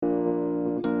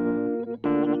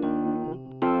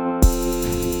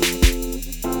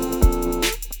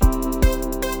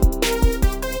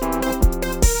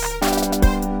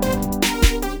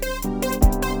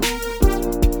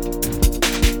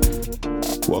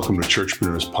welcome to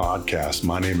Churchpreneurs Podcast.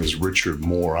 My name is Richard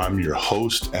Moore. I'm your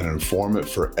host and informant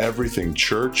for everything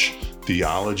church,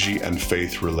 theology, and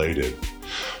faith related.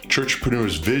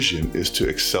 Churchpreneurs' vision is to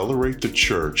accelerate the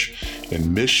church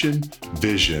in mission,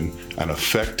 vision, and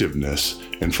effectiveness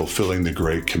in fulfilling the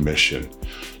Great Commission.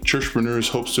 Churchpreneurs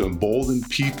hopes to embolden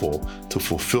people to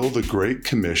fulfill the Great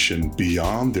Commission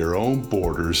beyond their own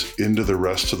borders into the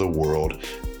rest of the world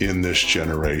in this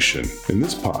generation. In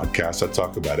this podcast, I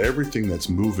talk about everything that's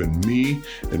moving me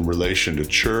in relation to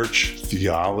church,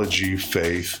 theology,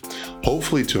 faith,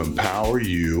 hopefully to empower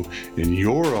you in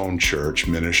your own church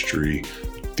ministry,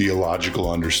 theological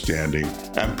understanding,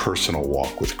 and personal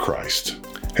walk with Christ.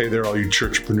 Hey there, all you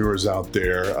churchpreneurs out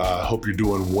there. Hope you're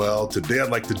doing well. Today,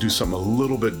 I'd like to do something a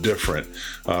little bit different.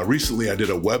 Recently, I did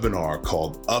a webinar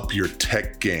called Up Your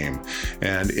Tech Game.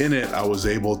 And in it, I was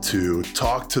able to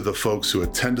talk to the folks who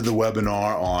attended the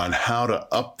webinar on how to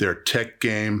up their tech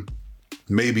game.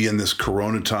 Maybe in this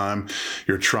Corona time,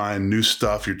 you're trying new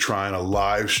stuff, you're trying a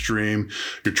live stream,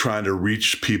 you're trying to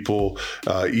reach people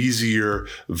easier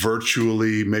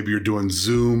virtually. Maybe you're doing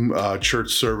Zoom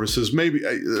church services. Maybe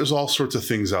there's all sorts of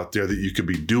things out there that you could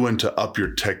be doing to up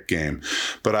your tech game.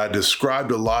 But I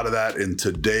described a lot of that in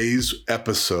today's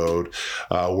episode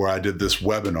where I did this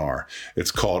webinar.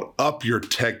 It's called Up Your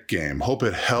Tech Game. Hope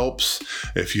it helps.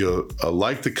 If you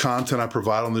like the content I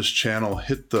provide on this channel,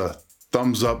 hit the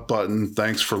thumbs up button.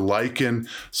 Thanks for liking,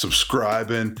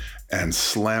 subscribing, and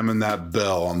slamming that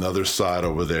bell on the other side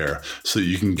over there so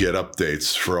you can get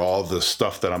updates for all the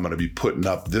stuff that I'm going to be putting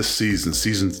up this season,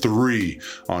 season 3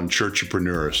 on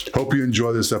Churchpreneurs. Hope you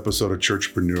enjoy this episode of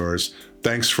Churchpreneurs.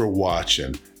 Thanks for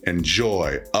watching.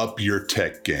 Enjoy Up Your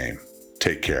Tech Game.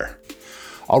 Take care.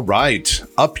 All right,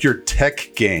 Up Your Tech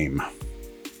Game.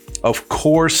 Of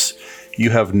course,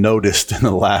 you have noticed in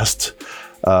the last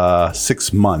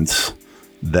 6 months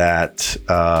that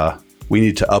we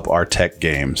need to up our tech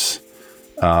games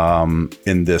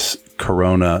in this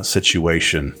Corona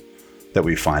situation that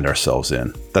we find ourselves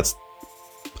in. That's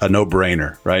a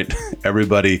no-brainer, right?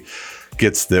 Everybody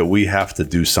gets that we have to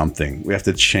do something. We have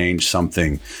to change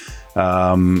something.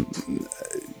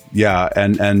 Yeah,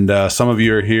 and some of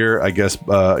you are here. I guess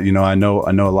I know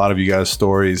a lot of you guys'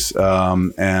 stories.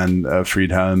 And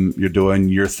Friedhelm, you're doing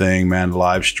your thing, man.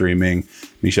 Live streaming.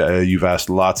 Misha, you've asked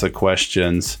lots of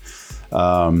questions,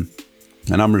 and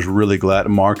I'm just really glad.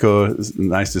 Marco, it's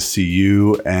nice to see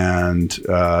you and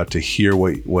to hear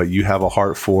what you have a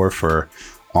heart for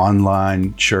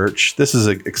online church. This is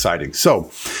exciting.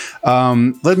 So,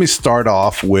 let me start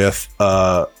off with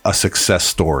a success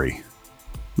story.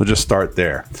 We'll just start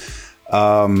there.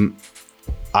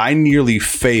 I nearly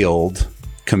failed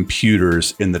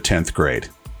computers in the 10th grade.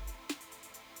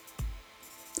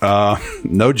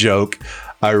 No joke.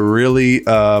 I really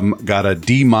got a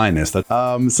D-.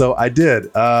 So I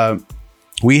did.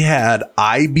 We had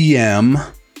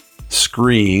IBM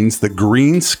screens, the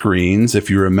green screens,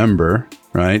 if you remember,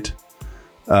 right?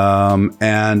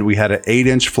 And we had an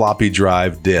 8-inch floppy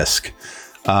drive disk.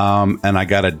 And I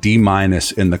got a D-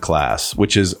 in the class,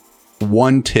 which is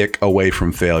one tick away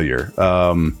from failure.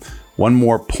 One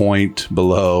more point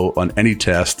below on any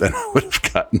test, and I would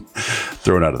have gotten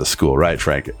thrown out of the school, right,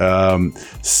 Frank?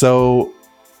 So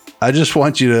I just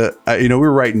want you to, we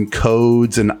were writing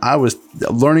codes, and I was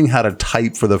learning how to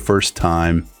type for the first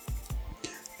time.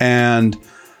 And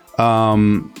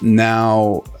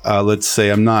now, let's say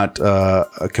I'm not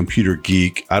a computer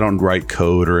geek. I don't write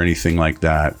code or anything like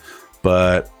that.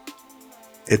 But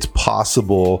it's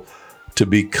possible to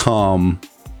become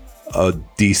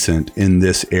decent in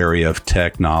this area of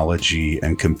technology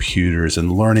and computers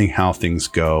and learning how things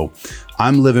go.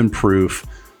 I'm living proof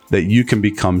that you can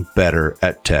become better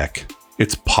at tech.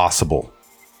 It's possible.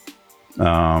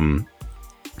 I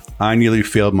nearly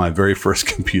failed my very first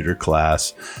computer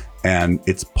class, and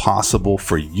it's possible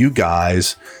for you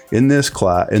guys in this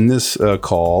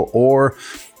call or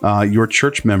your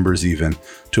church members even,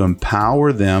 to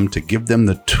empower them, to give them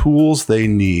the tools they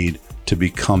need to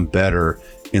become better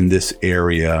in this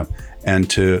area and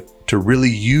to really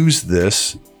use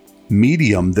this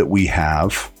medium that we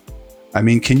have. I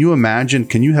mean, can you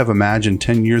have imagined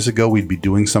 10 years ago we'd be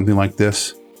doing something like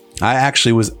this? I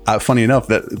actually was, funny enough,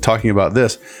 that talking about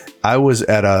this, I was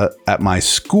at my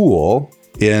school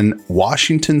in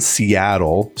Washington,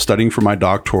 Seattle, studying for my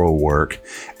doctoral work,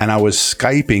 and I was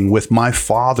Skyping with my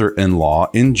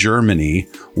father-in-law in Germany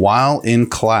while in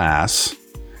class,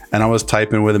 and I was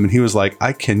typing with him, and he was like,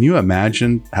 can you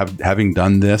imagine having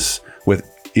done this with,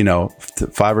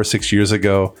 5 or 6 years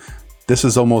ago? this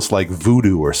is almost like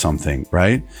voodoo or something,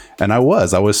 right? And I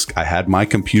had my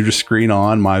computer screen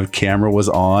on, my camera was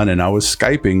on, and I was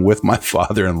Skyping with my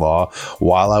father-in-law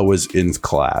while I was in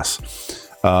class.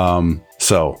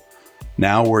 So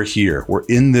now we're here. We're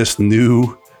in this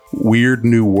weird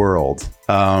new world.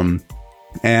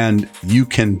 And you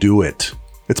can do it.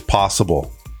 It's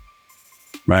possible,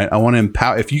 right? I want to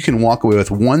empower. If you can walk away with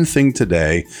one thing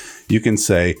today, you can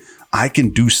say, I can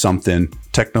do something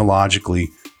technologically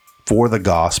for the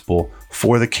gospel,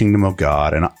 for the kingdom of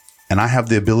God. And I have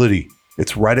the ability.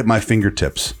 It's right at my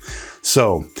fingertips.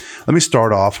 So let me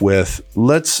start off with,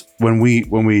 when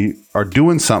we are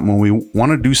doing something, when we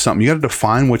want to do something, you got to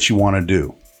define what you want to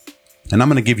do. And I'm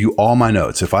going to give you all my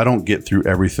notes. If I don't get through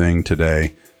everything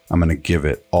today, I'm going to give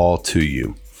it all to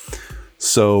you.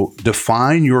 So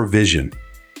define your vision.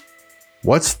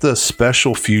 What's the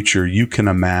special future you can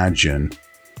imagine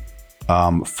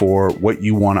for what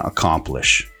you want to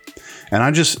accomplish? And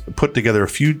I just put together a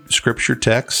few scripture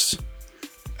texts,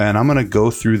 and I'm going to go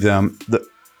through them.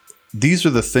 These are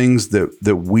the things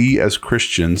that we as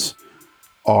Christians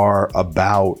are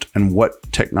about and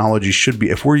what technology should be.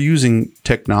 If we're using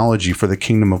technology for the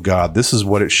kingdom of God, this is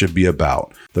what it should be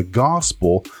about. The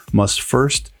gospel must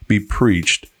first be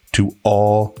preached to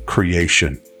all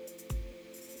creation.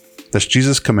 That's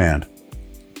Jesus' command.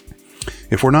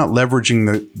 If we're not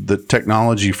leveraging the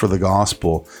technology for the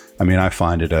gospel, I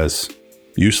find it as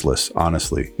useless,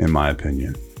 honestly, in my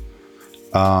opinion.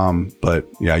 But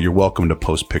yeah, you're welcome to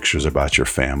post pictures about your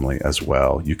family as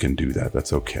well. You can do that.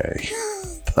 That's okay.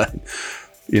 But,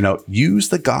 use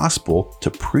the gospel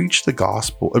to preach the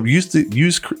gospel, use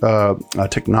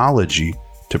technology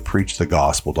to preach the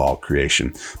gospel to all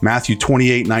creation. Matthew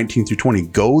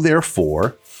 28:19-20, go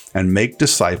therefore and make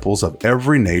disciples of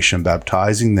every nation,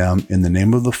 baptizing them in the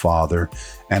name of the Father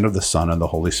and of the Son and the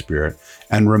Holy Spirit.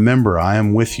 And remember, I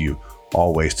am with you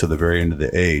always to the very end of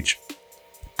the age.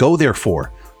 Go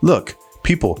therefore. Look,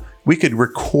 people, we could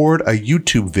record a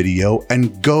YouTube video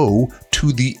and go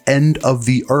to the end of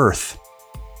the earth.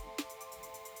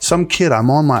 Some kid, I'm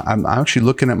actually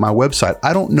looking at my website.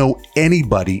 I don't know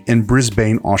anybody in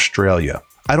Brisbane, Australia.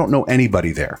 I don't know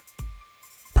anybody there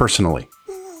personally.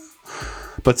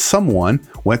 But someone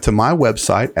went to my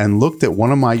website and looked at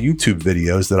one of my YouTube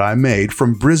videos that I made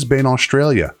from Brisbane,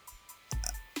 Australia.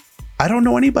 I don't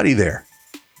know anybody there.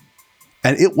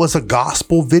 And it was a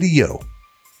gospel video.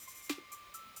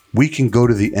 We can go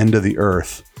to the end of the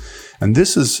earth. And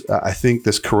this is, I think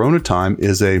this Corona time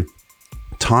is a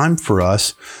time for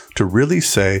us to really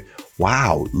say,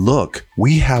 wow, look,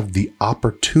 we have the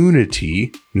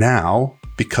opportunity now,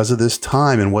 because of this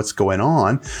time and what's going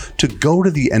on, to go to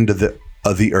the end of the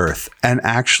earth and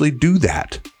actually do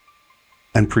that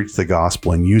and preach the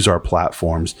gospel and use our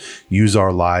platforms, use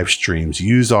our live streams,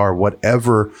 use our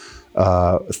whatever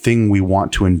thing we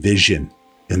want to envision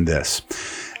in this.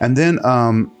 And then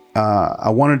I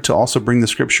wanted to also bring the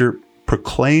scripture,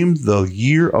 proclaim the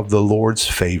year of the Lord's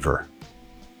favor.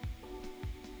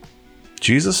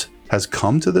 Jesus has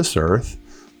come to this earth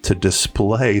to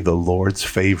display the Lord's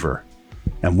favor.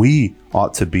 And we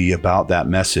ought to be about that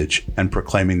message and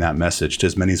proclaiming that message to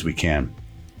as many as we can.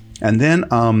 And then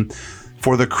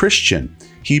for the Christian,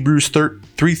 Hebrews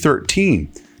 3:13,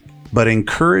 but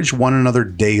encourage one another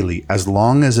daily as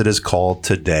long as it is called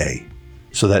today,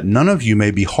 so that none of you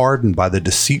may be hardened by the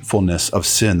deceitfulness of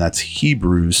sin. That's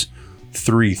Hebrews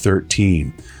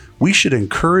 3:13. We should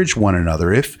encourage one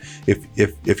another. If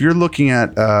you're looking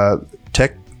at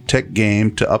tech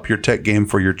game to up your tech game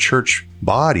for your church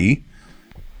body,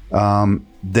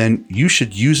 then you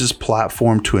should use this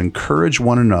platform to encourage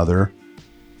one another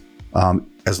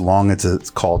as long as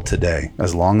it's called today,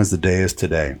 as long as the day is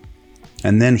today.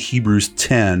 And then Hebrews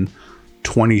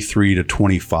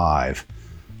 10:23-25.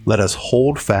 Let us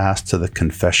hold fast to the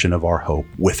confession of our hope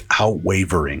without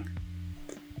wavering.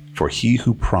 For he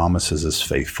who promises is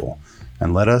faithful.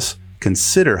 And let us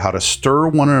consider how to stir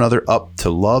one another up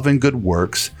to love and good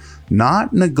works,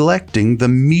 not neglecting the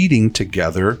meeting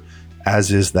together,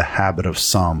 as is the habit of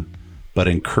some, but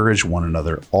encourage one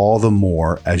another all the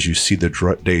more as you see the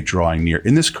day drawing near.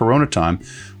 In this Corona time,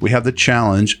 we have the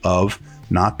challenge of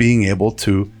not being able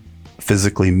to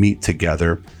physically meet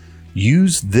together.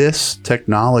 Use this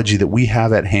technology that we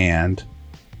have at hand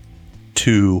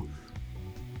to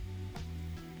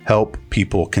help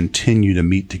people continue to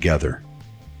meet together.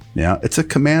 Now, it's a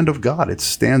command of God. It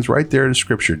stands right there in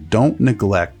Scripture. Don't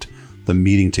neglect the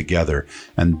meeting together.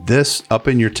 And this, up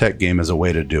in your tech game, is a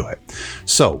way to do it.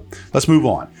 So let's move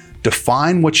on.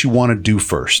 Define what you want to do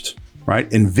first,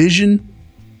 right? Envision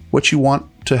what you want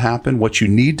to happen, what you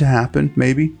need to happen,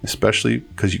 maybe, especially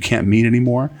because you can't meet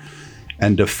anymore.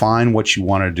 and define what you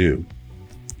want to do.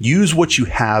 Use what you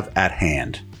have at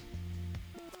hand,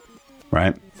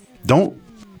 right? Don't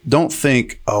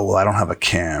think, oh, well, I don't have a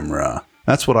camera.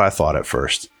 That's what I thought at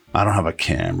first. I don't have a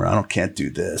camera. Can't do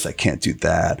this. I can't do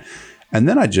that. And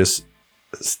then I just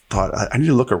thought, I need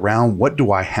to look around. What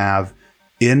do I have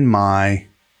in my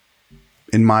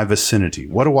vicinity?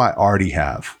 What do I already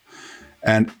have?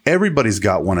 And everybody's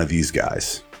got one of these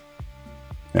guys.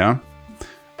 Yeah.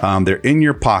 They're in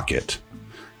your pocket.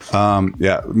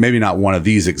 Maybe not one of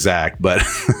these exact, but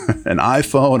an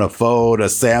iPhone, a phone, a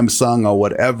Samsung, or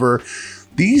whatever.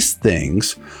 These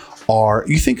things are,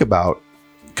 you think about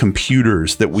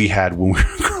computers that we had when we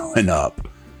were growing up,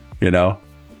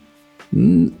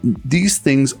 these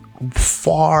things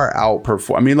far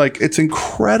outperform. I mean, like, it's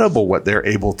incredible what they're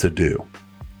able to do.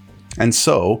 And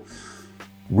so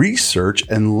research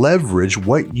and leverage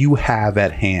what you have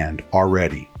at hand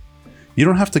already. You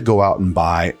don't have to go out and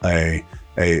buy a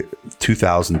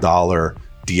 $2,000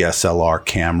 DSLR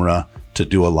camera to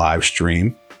do a live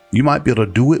stream. You might be able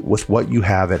to do it with what you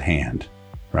have at hand,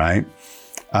 right?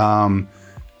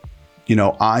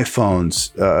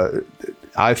 iPhones,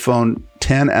 iPhone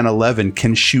 10 and 11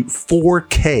 can shoot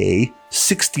 4K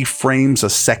 60 frames a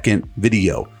second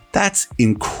video. That's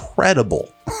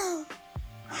incredible.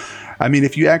 I mean,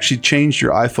 if you actually changed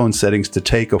your iPhone settings to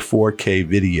take a 4K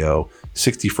video,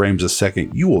 60 frames a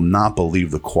second, you will not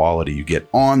believe the quality you get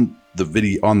on the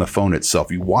video, on the phone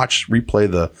itself. You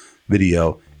replay the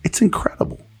video, it's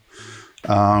incredible.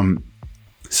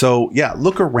 So yeah,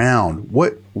 look around.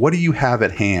 What do you have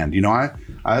at hand?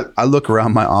 I look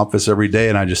around my office every day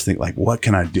and I just think, like, what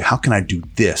can I do? How can I do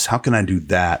this? How can I do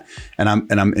that? And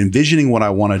I'm envisioning what I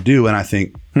want to do. And I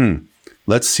think,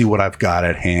 let's see what I've got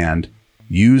at hand.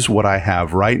 Use what I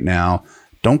have right now.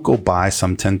 Don't go buy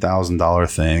some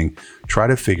 $10,000 thing. Try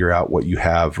to figure out what you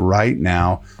have right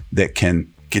now that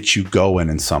can get you going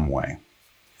in some way.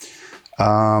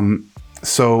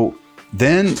 So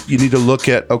then you need to look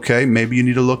at, maybe you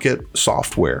need to look at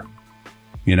software,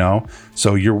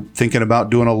 so you're thinking about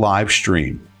doing a live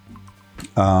stream.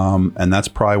 And that's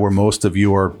probably where most of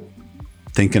you are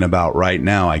thinking about right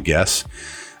now, I guess.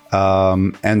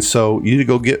 And so you need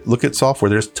to look at software.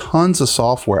 There's tons of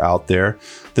software out there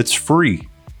that's free.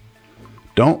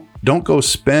 Don't go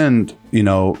spend,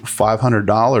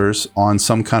 $500 on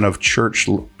some kind of church,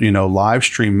 live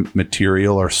stream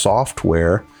material or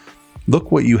software.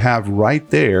 Look what you have right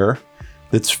there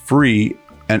that's free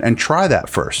and try that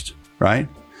first, right?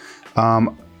 I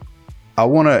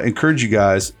want to encourage you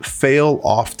guys, fail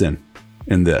often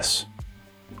in this.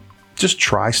 Just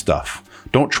try stuff.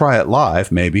 Don't try it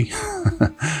live, maybe.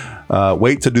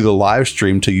 Wait to do the live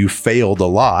stream till you failed a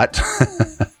lot.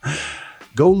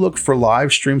 Go look for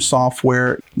live stream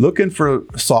software. Looking for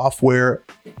software,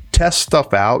 test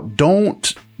stuff out.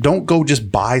 Don't go just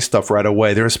buy stuff right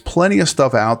away. There's plenty of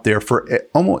stuff out there for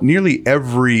almost nearly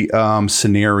every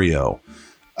scenario.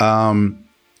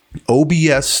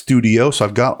 OBS Studio. So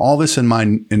I've got all this in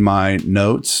my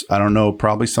notes. I don't know.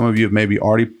 Probably some of you have maybe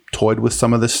already toyed with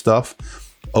some of this stuff.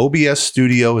 OBS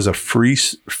Studio is a free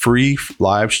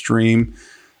live stream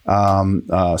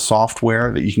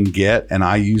software that you can get, and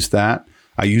I use that.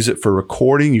 I use it for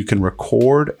recording. You can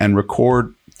record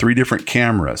 3 different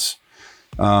cameras.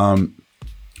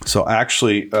 So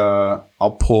actually,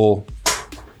 I'll pull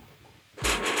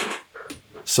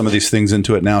some of these things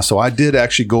into it now. So I did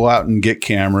actually go out and get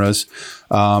cameras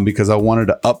because I wanted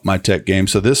to up my tech game.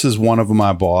 So this is one of them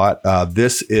I bought.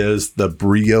 This is the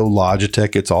Brio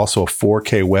Logitech. It's also a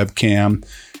 4K webcam.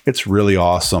 It's really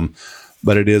awesome,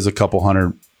 but it is a couple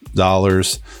 $100.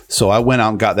 So I went out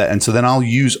and got that. And so then I'll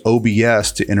use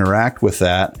OBS to interact with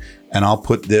that. And I'll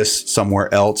put this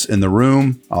somewhere else in the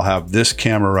room. I'll have this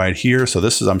camera right here. So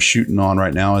this is, I'm shooting on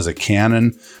right now is a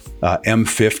Canon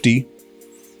M50.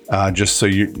 Just so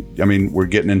we're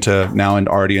getting into now and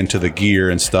already into the gear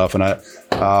and stuff. And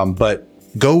but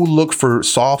go look for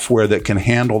software that can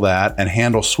handle that and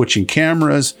handle switching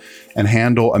cameras and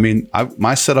handle,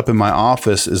 my setup in my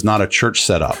office is not a church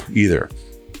setup either.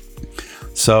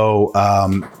 So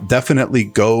definitely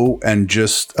go and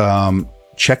just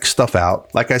check stuff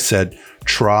out. Like I said,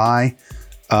 try,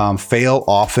 fail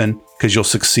often because you'll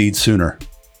succeed sooner.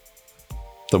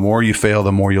 The more you fail,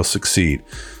 the more you'll succeed.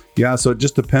 Yeah, so it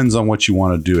just depends on what you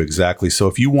want to do exactly. So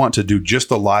if you want to do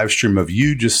just a live stream of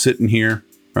you just sitting here,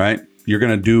 right? You're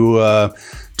going to do a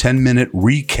 10-minute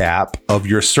recap of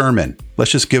your sermon.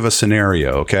 Let's just give a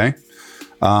scenario, okay?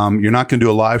 You're not going to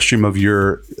do a live stream of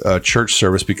your church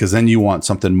service because then you want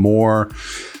something more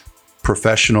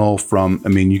professional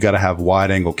you got to have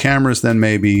wide angle cameras then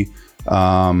maybe.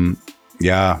 Unless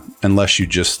you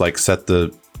just like set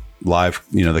the live,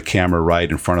 the camera right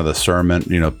in front of the sermon,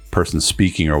 person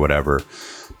speaking or whatever.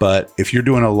 But if you're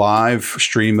doing a live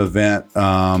stream event,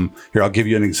 here, I'll give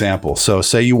you an example. So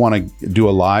say you want to do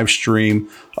a live stream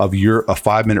of a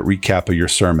 5-minute recap of your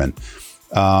sermon.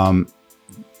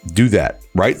 Do that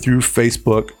right through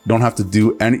Facebook. Don't have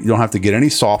to get any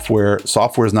software.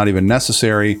 Software is not even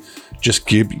necessary. Just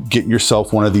get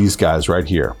yourself one of these guys right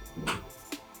here.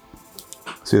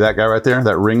 See that guy right there,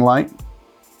 that ring light?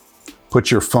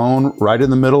 Put your phone right in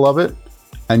the middle of it,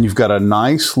 and you've got a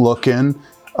nice looking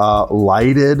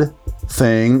lighted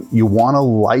thing. You want to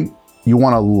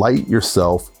light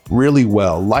yourself really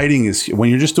well. Lighting is when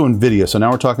you're just doing video. So now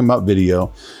we're talking about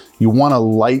video. You want to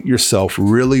light yourself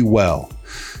really well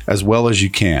as you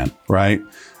can, right?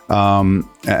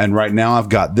 And right now I've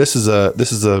got, this is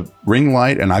a ring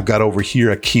light, and I've got over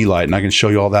here a key light, and I can show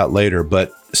you all that later,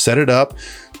 but set it up,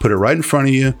 put it right in front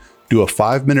of you, do a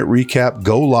 5-minute recap,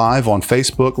 go live on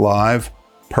Facebook Live.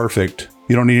 Perfect.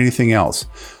 You don't need anything else.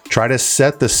 Try to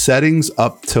set the settings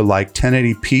up to like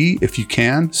 1080p if you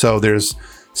can. So there's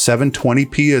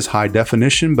 720p is high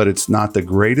definition, but it's not the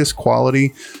greatest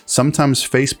quality. Sometimes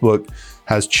Facebook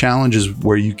has challenges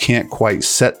where you can't quite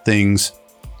set things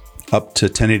up to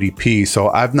 1080p. So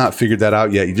I've not figured that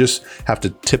out yet. You just have to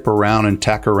tip around and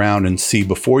tack around and see.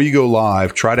 Before you go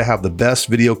live, try to have the best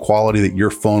video quality that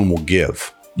your phone will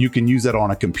give. You can use that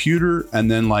on a computer, and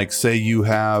then like say you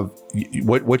have,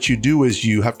 what you do is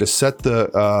you have to set the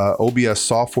OBS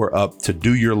software up to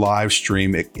do your live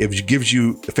stream. It gives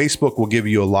you, Facebook will give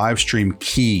you a live stream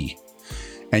key,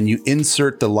 and you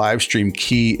insert the live stream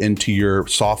key into your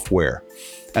software.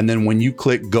 And then when you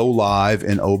click go live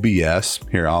in OBS,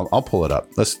 here, I'll pull it up.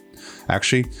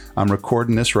 I'm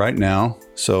recording this right now.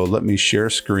 So let me share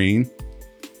screen.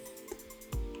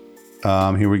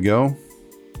 Here we go.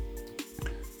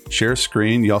 Share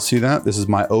screen. Y'all see that? This is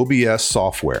my OBS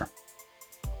software.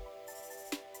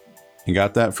 You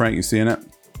got that, Frank? You seeing it?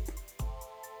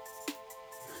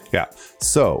 Yeah.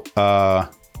 So,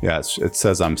 it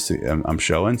says I'm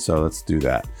showing. So let's do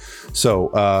that.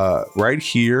 So, right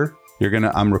here,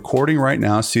 I'm recording right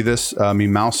now. See this? Me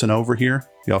mousing over here.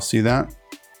 Y'all see that?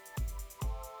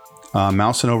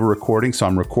 Mousing over recording. So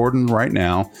I'm recording right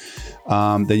now.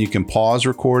 Then you can pause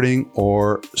recording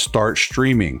or start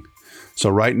streaming. So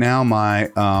right now,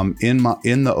 in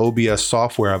the OBS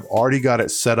software, I've already got it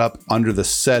set up under the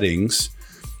settings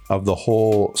of the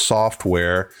whole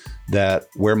software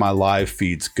where my live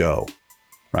feeds go.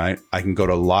 Right? I can go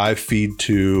to live feed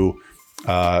to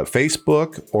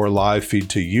Facebook or live feed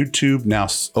to YouTube. Now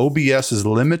OBS is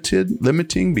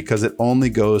limiting because it only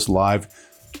goes live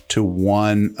to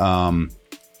one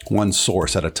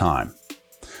source at a time.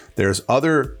 There's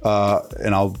other,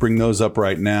 and I'll bring those up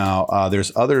right now.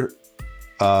 There's other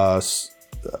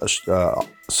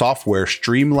software.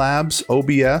 Streamlabs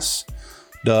OBS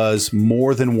does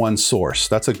more than one source.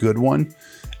 That's a good one.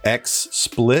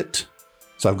 XSplit.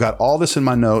 So I've got all this in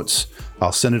my notes.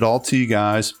 I'll send it all to you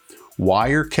guys.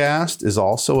 Wirecast is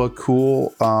also a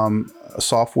cool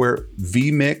software.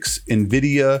 vMix,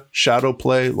 NVIDIA,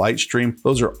 Shadowplay, Lightstream.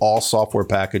 Those are all software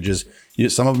packages.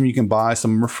 Some of them you can buy,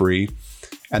 some of them are free.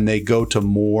 And they go to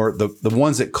more, the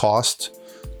ones that cost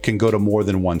can go to more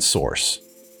than one source,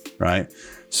 right?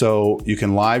 So you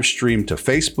can live stream to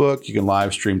Facebook, you can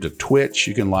live stream to Twitch,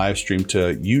 you can live stream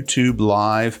to YouTube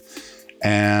Live.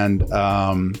 And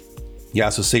so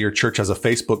say your church has a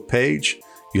Facebook page,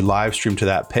 you live stream to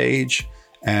that page,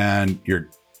 and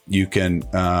you can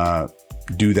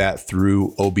do that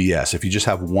through OBS if you just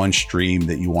have one stream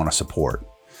that you want to support.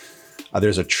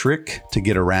 There's a trick to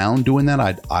get around doing that.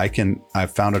 I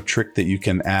found a trick that you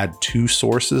can add two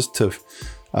sources to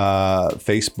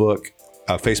Facebook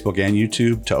and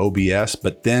YouTube to OBS,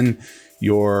 but then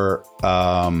your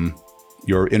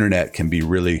internet can be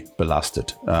really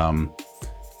belasted,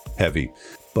 heavy.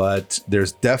 But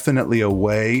there's definitely a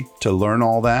way to learn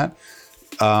all that.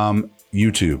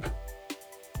 YouTube.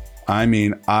 How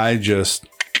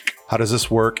does this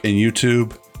work in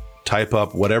YouTube? Type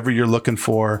up whatever you're looking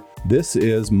for. This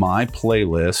is my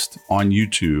playlist on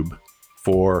YouTube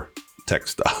for tech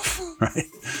stuff, right?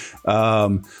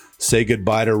 Say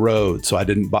goodbye to Rode. So I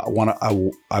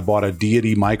I bought a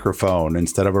Deity microphone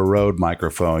instead of a Rode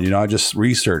microphone. I just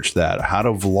researched that. How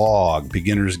to vlog,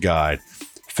 beginner's guide,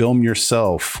 film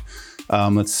yourself.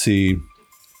 Let's see.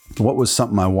 What was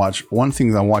something I watched? One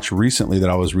thing that I watched recently that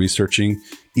I was researching,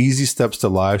 easy steps to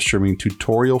live streaming,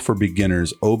 tutorial for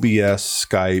beginners, OBS,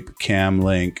 Skype,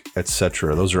 Camlink,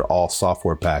 etc. Those are all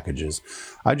software packages.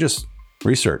 I just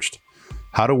researched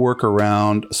how to work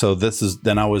around. So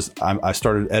I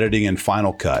started editing in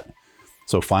Final Cut.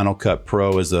 So Final Cut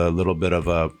Pro is a little bit of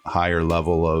a higher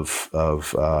level of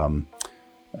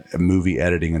movie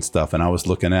editing and stuff. And I was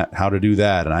looking at how to do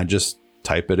that, and I just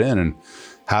type it in, and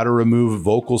how to remove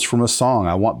vocals from a song.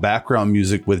 I want background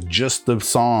music with just the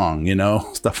song,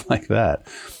 stuff like that.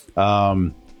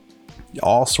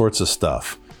 All sorts of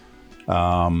stuff.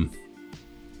 And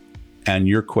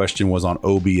your question was on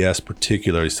OBS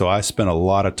particularly. So I spent a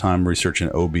lot of time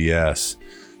researching OBS.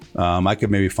 I could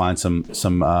maybe find some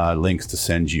links to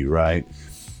send you, right?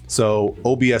 So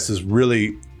OBS is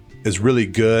really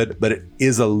good, but it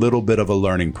is a little bit of a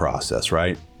learning process,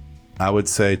 right? I would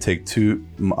say take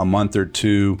a month or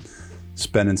two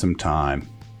spending some time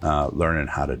learning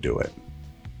how to do it.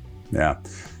 Yeah,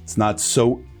 it's not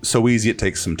so easy. It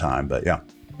takes some time, but yeah,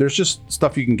 there's just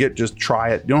stuff you can get. Just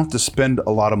try it. You don't have to spend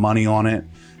a lot of money on it.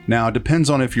 Now it depends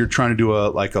on if you're trying to do a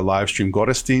live stream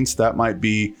Gottesdienst. That might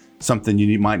be something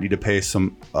you might need to pay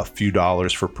a few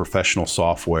dollars for professional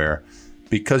software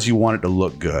because you want it to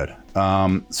look good.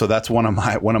 So that's one of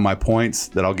my points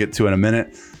that I'll get to in a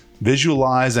minute.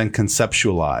 Visualize and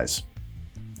conceptualize.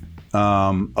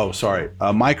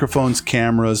 Microphones,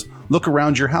 cameras. Look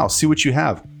around your house. See what you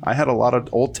have. I had a lot of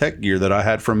old tech gear that I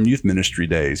had from youth ministry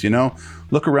days.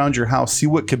 Look around your house. See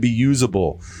what could be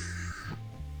usable.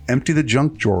 Empty the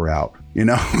junk drawer out.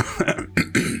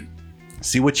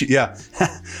 See what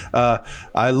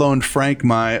I loaned Frank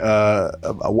my.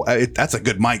 That's a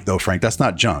good mic though, Frank. That's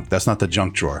not junk. That's not the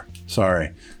junk drawer.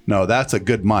 Sorry. No, that's a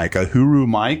good mic. A Huru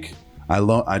mic.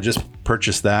 I just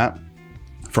purchased that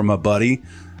from a buddy.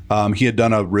 He had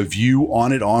done a review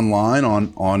on it online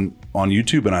on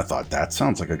YouTube, and I thought that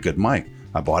sounds like a good mic.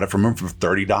 I bought it from him for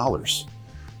 $30.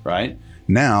 Right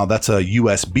now, that's a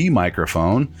USB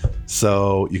microphone,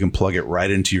 so you can plug it right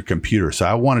into your computer. So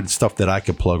I wanted stuff that I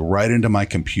could plug right into my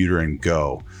computer and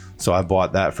go. So I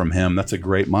bought that from him. That's a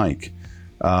great mic.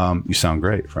 You sound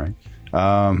great, Frank.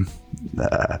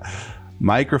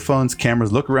 Microphones,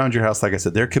 cameras, look around your house. Like I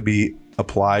said, there could be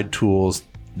applied tools.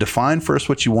 Define first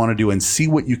what you want to do and see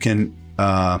what you can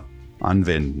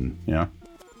anwenden.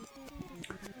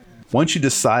 Once you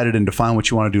decided and define what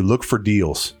you want to do, look for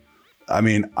deals. I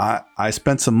mean, I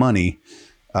spent some money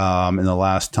in the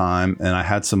last time, and I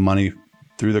had some money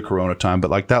through the Corona time, but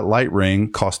like that light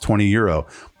ring cost €20.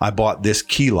 I bought this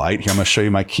key light. Here, I'm going to show you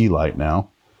my key light now.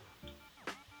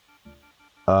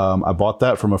 I bought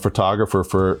that from a photographer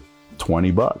for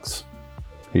 $20.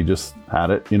 He just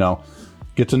had it,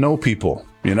 get to know people,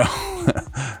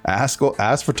 ask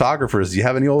photographers, do you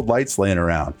have any old lights laying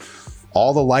around?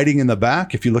 All the lighting in the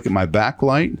back, if you look at my back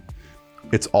light,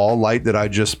 it's all light that I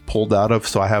just pulled out of.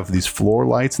 So I have these floor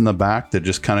lights in the back that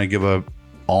just kind of give a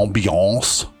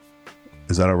ambiance.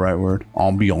 Is that a right word?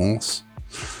 Ambiance.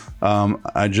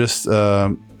 I just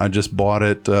bought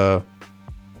it. I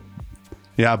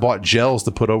bought gels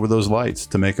to put over those lights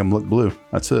to make them look blue.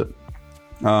 That's it.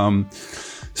 Then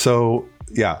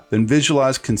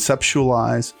visualize,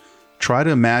 conceptualize, try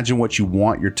to imagine what you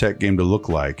want your tech game to look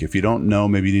like. If you don't know,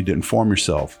 maybe you need to inform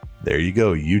yourself. There you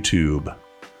go. YouTube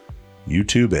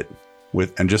it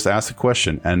and just ask the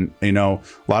question. And, a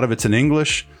lot of it's in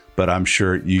English, but I'm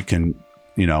sure you can,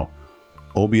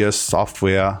 OBS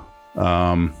software,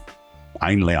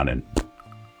 einlernen.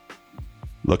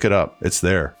 Look it up. It's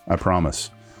there. I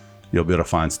promise. You'll be able to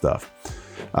find stuff.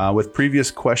 With previous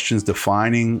questions,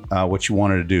 defining what you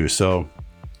wanted to do. So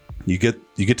you get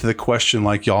to the question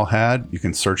like y'all had, you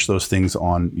can search those things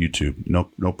on YouTube.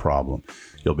 No problem.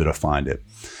 You'll be able to find it.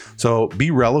 So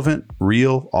be relevant,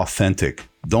 real, authentic.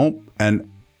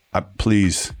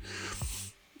 Please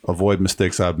avoid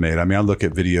mistakes I've made. I mean, I look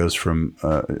at videos from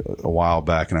a while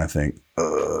back and I think,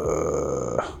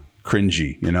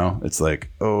 cringy, it's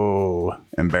like,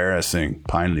 embarrassing,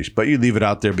 peinlich. But you leave it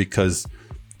out there because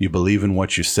you believe in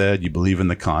what you said, you believe in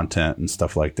the content and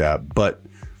stuff like that. But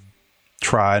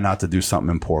try not to do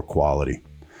something in poor quality.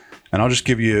 And I'll just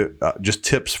give you just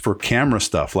tips for camera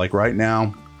stuff. Like right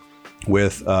now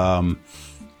with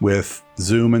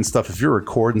Zoom and stuff, if you're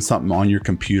recording something on your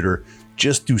computer,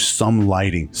 just do some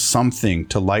lighting, something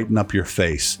to lighten up your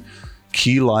face.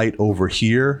 Key light over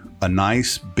here, a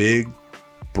nice, big,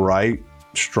 bright,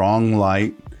 strong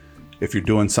light. If you're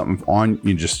doing something on,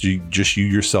 you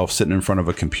yourself sitting in front of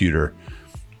a computer.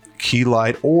 Key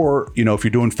light, or if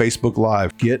you're doing Facebook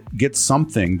Live, get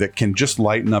something that can just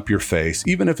lighten up your face.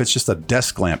 Even if it's just a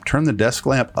desk lamp, turn the desk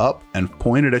lamp up and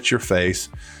point it at your face.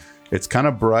 It's kind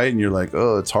of bright and you're like,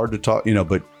 it's hard to talk,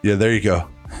 but yeah, there you go.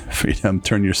 Freedom,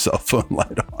 turn your cell phone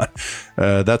light on.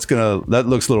 That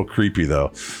looks a little creepy though.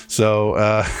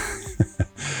 So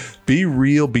be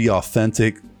real, be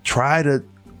authentic. Try to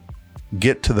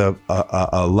get to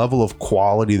a level of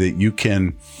quality that you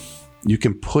can you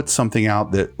can put something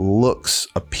out that looks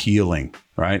appealing,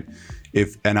 right?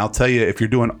 And I'll tell you, if you're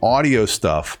doing audio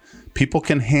stuff, people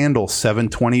can handle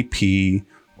 720p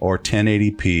or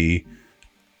 1080p,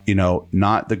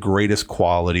 not the greatest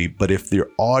quality, but if their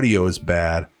audio is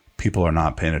bad, people are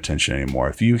not paying attention anymore.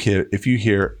 If you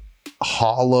hear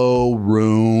hollow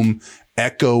room,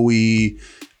 echoey,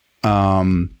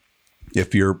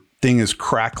 if your thing is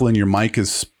crackling, your mic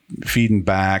is feeding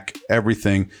back,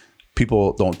 everything,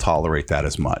 people don't tolerate that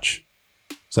as much.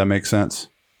 Does that make sense?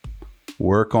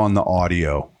 Work on the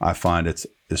audio. I find it's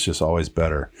just always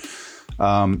better.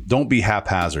 Don't be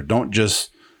haphazard. Don't just,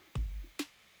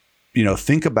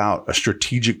 think about a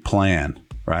strategic plan,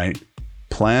 right?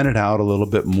 Plan it out a little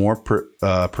bit more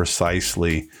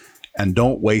precisely, and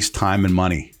don't waste time and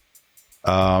money.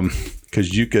 Because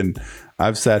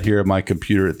I've sat here at my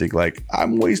computer and think like,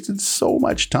 I'm wasting so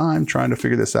much time trying to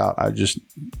figure this out. I just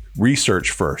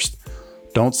research first.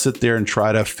 Don't sit there and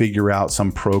try to figure out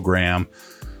some program.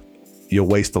 You'll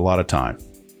waste a lot of time,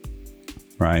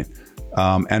 right?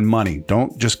 And money.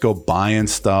 Don't just go buying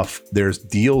stuff. There's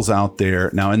deals out there.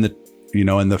 Now in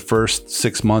the first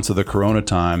 6 months of the Corona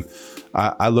time,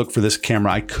 I looked for this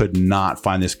camera. I could not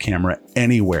find this camera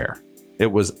anywhere.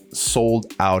 It was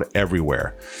sold out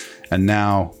everywhere. And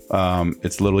now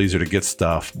it's a little easier to get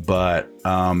stuff, but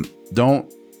don't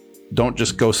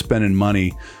just go spending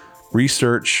money.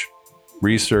 Research.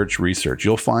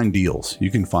 You'll find deals.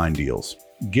 You can find deals.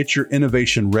 Get your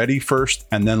innovation ready first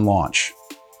and then launch.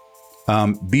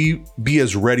 Be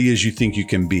as ready as you think you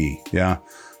can be. Yeah.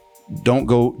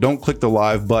 Don't click the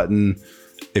live button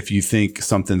if you think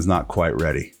something's not quite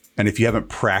ready. And if you haven't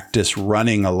practiced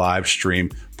running a live stream,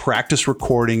 practice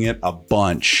recording it a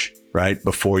bunch, right?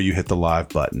 Before you hit the live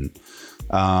button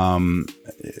on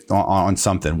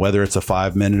something, whether it's a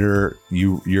 5-minute or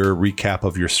your recap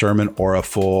of your sermon or a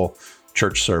full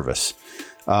church service.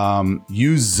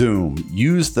 Use Zoom.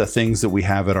 Use the things that we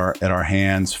have at our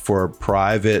hands for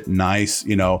private, nice,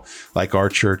 like our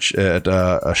church at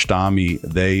Ashtami,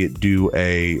 they do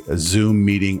a Zoom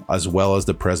meeting as well as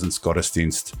the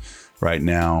Präsenzgottesdienst right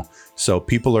now. So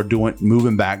people are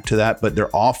moving back to that, but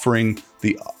they're offering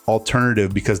the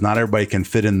alternative because not everybody can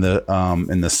fit in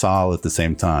the saal at the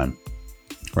same time,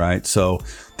 right? So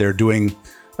they're doing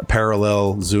a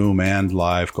parallel Zoom and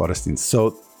live Gottesdienst.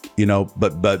 So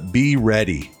but be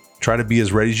ready. Try to be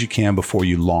as ready as you can before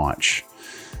you launch.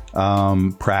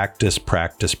 Practice.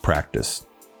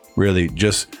 Really,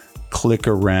 just click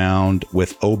around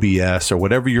with OBS or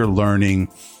whatever you're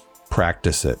learning.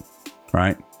 Practice it,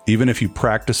 right? Even if you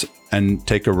practice and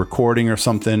take a recording or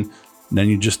something, then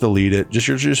you just delete it.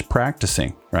 You're just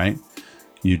practicing, right?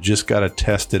 You just got to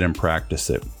test it and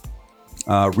practice it.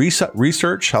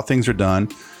 Research how things are done.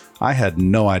 I had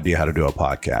no idea how to do a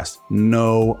podcast.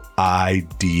 No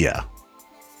idea.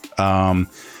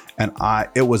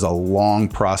 It was a long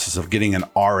process of getting an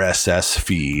RSS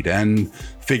feed and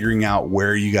figuring out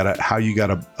how you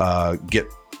gotta get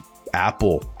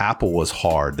Apple. Apple was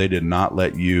hard. They did not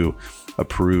let you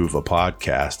approve a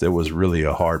podcast. It was really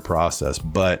a hard process,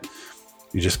 but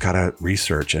you just gotta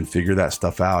research and figure that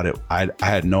stuff out. I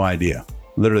had no idea.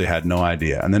 Literally had no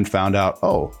idea. And then found out,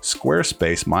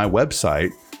 Squarespace, my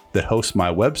website, that hosts my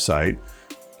website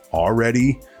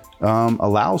already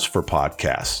allows for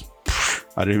podcasts.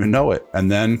 I didn't even know it. And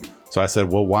then, so I said,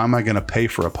 well, why am I going to pay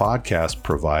for a podcast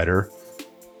provider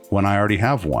when I already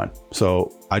have one?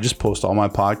 So I just post all my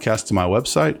podcasts to my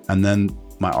website, and then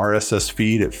my RSS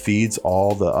feed, it feeds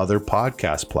all the other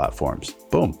podcast platforms.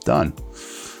 Boom, done.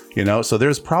 So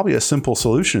there's probably a simple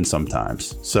solution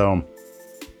sometimes. So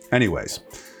anyways,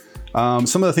 some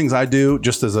of the things I do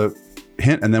just as a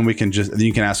hint, and then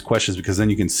you can ask questions because then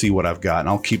you can see what I've got, and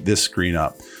I'll keep this screen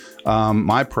up.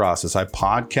 My process, I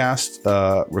podcast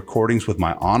recordings with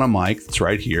my on a mic that's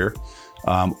right here,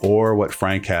 or what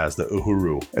Frank has, the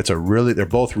Uhuru. They're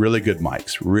both really good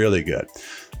mics, really good.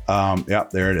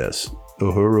 There it is,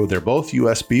 Uhuru. They're both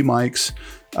USB mics.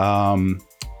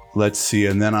 Let's see,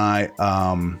 and then I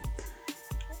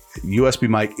USB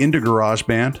mic into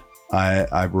GarageBand.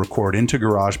 I record into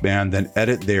GarageBand, then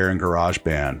edit there in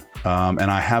GarageBand.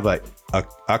 And I have a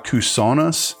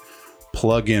Acusonas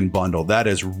plugin bundle. That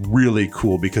is really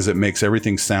cool because it makes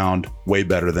everything sound way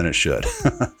better than it should.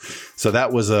 So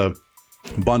that was a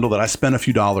bundle that I spent a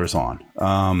few dollars on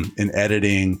in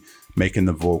editing, making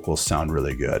the vocals sound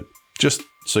really good. Just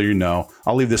so you know,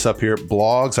 I'll leave this up here.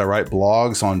 Blogs. I write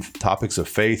blogs on topics of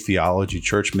faith, theology,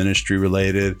 church ministry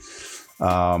related.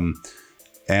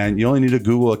 And you only need a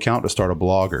Google account to start a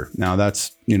blogger. Now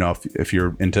that's, if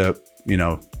you're into,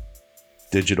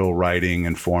 digital writing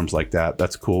and forms like that,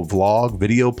 that's cool. Vlog,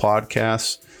 video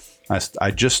podcasts.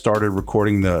 I just started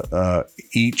recording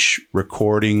each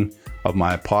recording of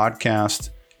my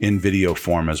podcast in video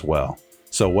form as well.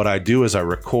 So what I do is I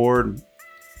record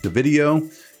the video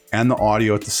and the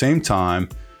audio at the same time,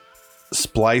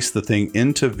 splice the thing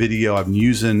into video. I'm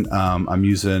using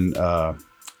Final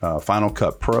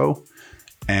Cut Pro,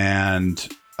 and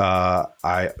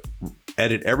I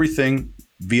edit everything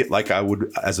via like I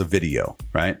would as a video,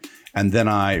 right? And then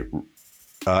I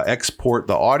export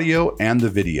the audio and the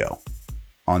video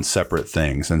on separate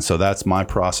things. And so that's my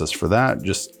process for that.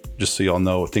 Just so y'all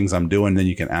know things I'm doing, then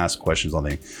you can ask questions on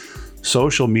things.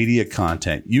 Social media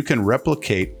content. You can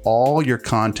replicate all your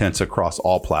contents across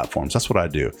all platforms. That's what I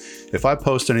do. If I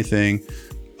post anything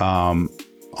on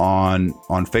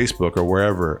Facebook or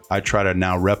wherever, I try to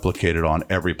now replicate it on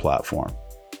every platform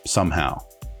somehow.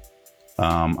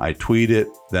 I tweet it,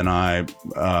 then I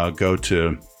go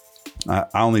to, I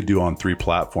only do on 3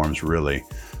 platforms really: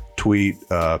 tweet,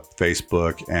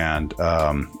 Facebook, and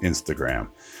Instagram.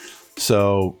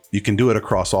 So you can do it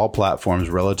across all platforms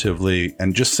relatively,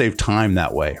 and just save time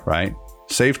that way, right?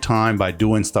 Save time by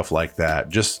doing stuff like that.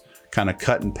 Just kind of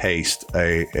cut and paste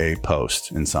a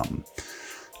post in something.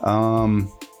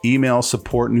 Email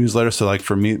support newsletter. So like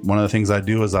for me, one of the things I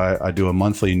do is I do a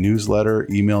monthly newsletter,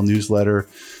 email newsletter.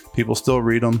 People still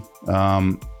read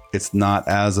them. It's not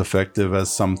as effective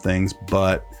as some things,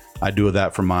 but I do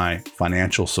that for my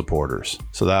financial supporters.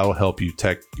 So that will help you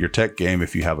your tech game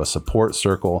if you have a support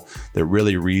circle that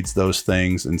really reads those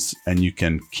things and you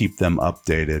can keep them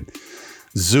updated.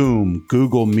 Zoom,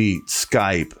 Google Meet,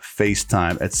 Skype,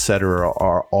 FaceTime, etc.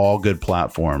 are all good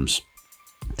platforms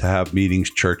to have meetings,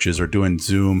 churches, or doing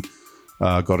Zoom,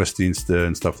 Gottesdienste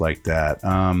and stuff like that.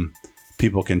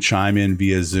 People can chime in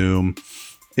via Zoom.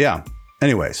 Yeah.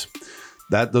 Anyways,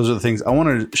 those are the things. I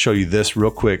wanted to show you this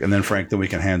real quick, and then Frank, then we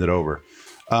can hand it over.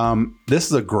 This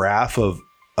is a graph of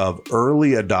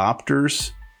early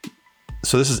adopters.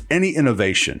 So this is any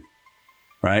innovation,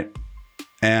 right?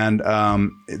 And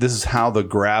this is how the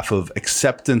graph of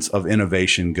acceptance of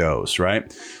innovation goes,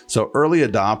 right? So early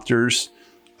adopters,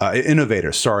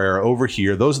 innovators, are over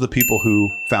here. Those are the people who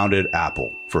founded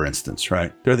Apple, for instance,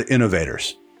 right? They're the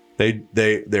innovators. They're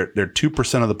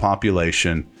 2% of the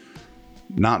population.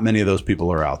 Not many of those people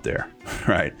are out there,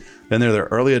 right? Then there are the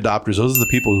early adopters. Those are the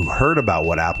people who heard about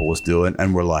what Apple was doing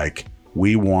and were like,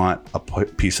 we want a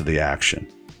piece of the action,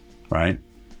 right?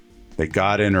 They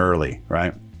got in early,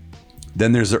 right?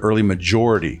 Then there's the early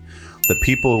majority. The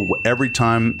people, every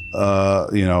time,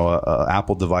 a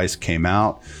Apple device came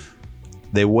out,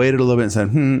 they waited a little bit and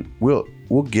said, we'll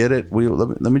get it.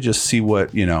 Let me just see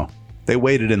what, they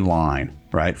waited in line,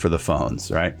 right, for the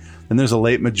phones, right? Then there's a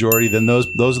late majority. Then those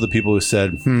are the people who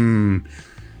said,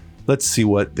 let's see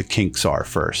what the kinks are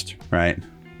first, right?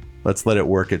 Let's let it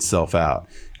work itself out.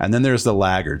 And then there's the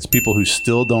laggards, people who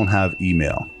still don't have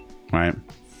email, right?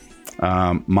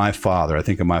 My father, I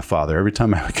think of my father, every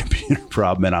time I have a computer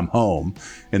problem and I'm home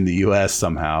in the US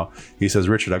somehow, he says,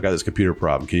 Richard, I've got this computer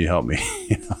problem. Can you help me?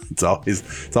 It's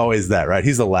always that, right?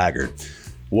 He's a laggard.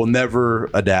 We'll never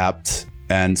adapt.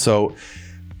 And so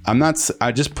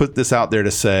I just put this out there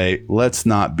to say, let's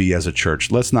not be, as a church,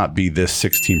 let's not be this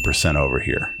 16% over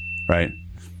here, right?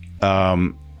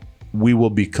 We will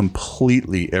be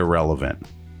completely irrelevant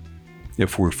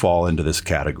if we fall into this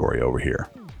category over here,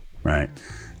 right?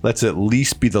 Let's at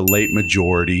least be the late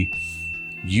majority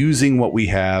using what we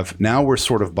have. Now we're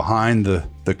sort of behind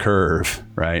the curve,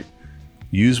 right?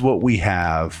 Use what we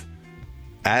have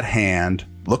at hand,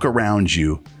 look around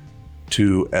you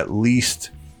to at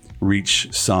least reach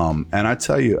some. And I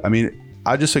tell you,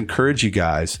 I just encourage you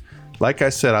guys. Like I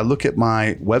said, I look at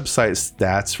my website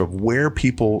stats of where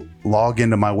people log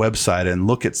into my website and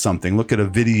look at something, look at a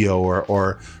video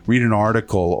or read an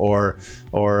article or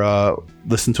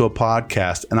listen to a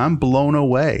podcast. And I'm blown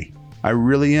away. I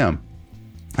really am.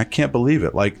 I can't believe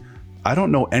it. Like, I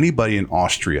don't know anybody in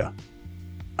Austria,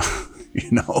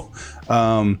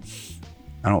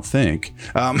 I don't think,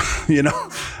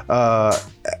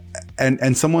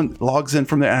 and someone logs in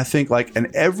from there, and I think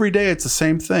and every day it's the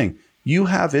same thing. You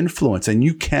have influence, and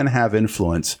you can have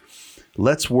influence.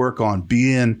 Let's work on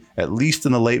being at least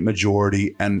in the late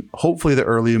majority and hopefully the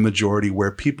early majority,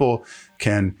 where people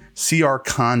can see our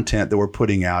content that we're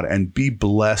putting out and be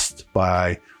blessed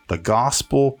by the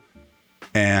gospel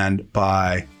and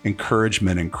by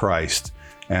encouragement in Christ,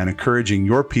 and encouraging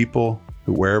your people,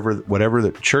 whatever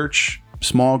the church,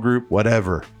 small group,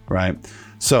 whatever, right?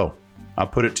 So I'll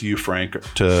put it to you, Frank,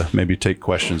 to maybe take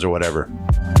questions or whatever.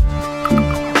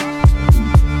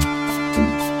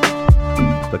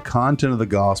 The content of the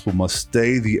gospel must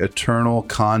stay the eternal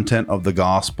content of the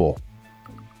gospel.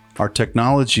 Our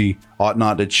technology ought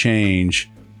not to change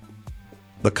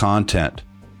the content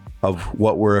of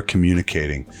what we're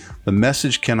communicating. The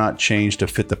message cannot change to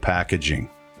fit the packaging.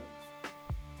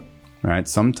 All right.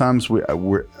 Sometimes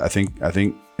I think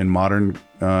in modern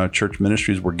church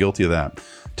ministries, we're guilty of that.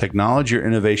 Technology or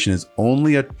innovation is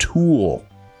only a tool.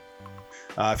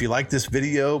 If you like this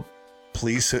video,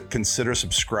 please consider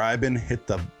subscribing. Hit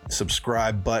the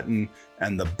subscribe button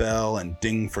and the bell and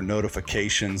ding for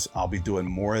notifications. I'll be doing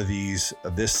more of these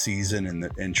this season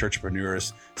in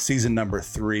Churchpreneurs, season number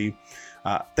 3.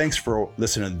 Thanks for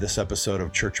listening to this episode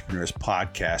of Churchpreneurs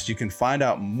Podcast. You can find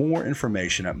out more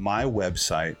information at my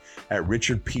website at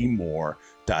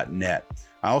richardpmoore.net.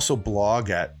 I also blog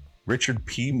at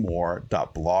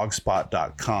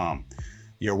richardpmoore.blogspot.com.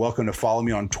 You're welcome to follow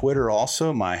me on Twitter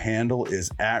also. My handle is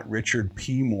at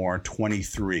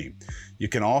richardpmoore23. You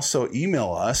can also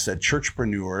email us at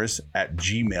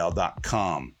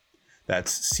churchpreneurs@gmail.com.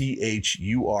 That's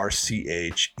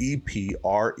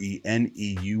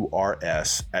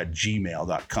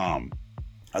churchpreneurs@gmail.com.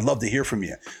 I'd love to hear from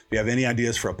you. If you have any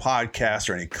ideas for a podcast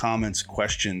or any comments,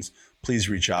 questions, please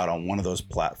reach out on one of those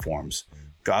platforms.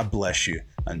 God bless you.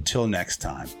 Until next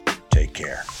time, take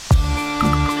care.